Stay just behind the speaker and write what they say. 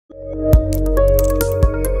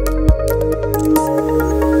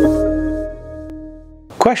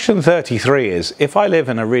Question 33 is, if I live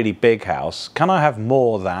in a really big house, can I have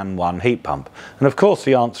more than one heat pump? And of course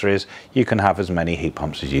the answer is you can have as many heat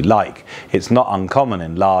pumps as you like. It's not uncommon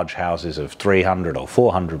in large houses of 300 or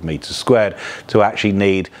 400 meters squared to actually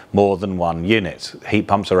need more than one unit. Heat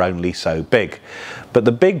pumps are only so big. But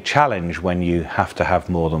the big challenge when you have to have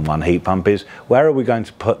more than one heat pump is, where are we going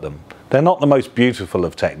to put them? They're not the most beautiful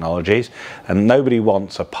of technologies, and nobody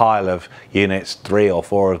wants a pile of units, 3 or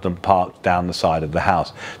 4 of them parked down the side of the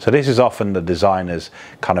house. So this is often the designer's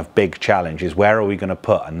kind of big challenge, is where are we going to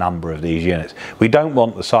put a number of these units? We don't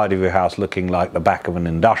want the side of your house looking like the back of an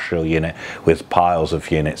industrial unit with piles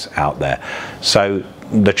of units out there. So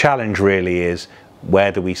the challenge really is,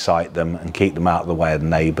 where do we site them and keep them out of the way of the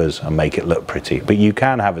neighbours and make it look pretty? But you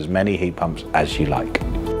can have as many heat pumps as you like.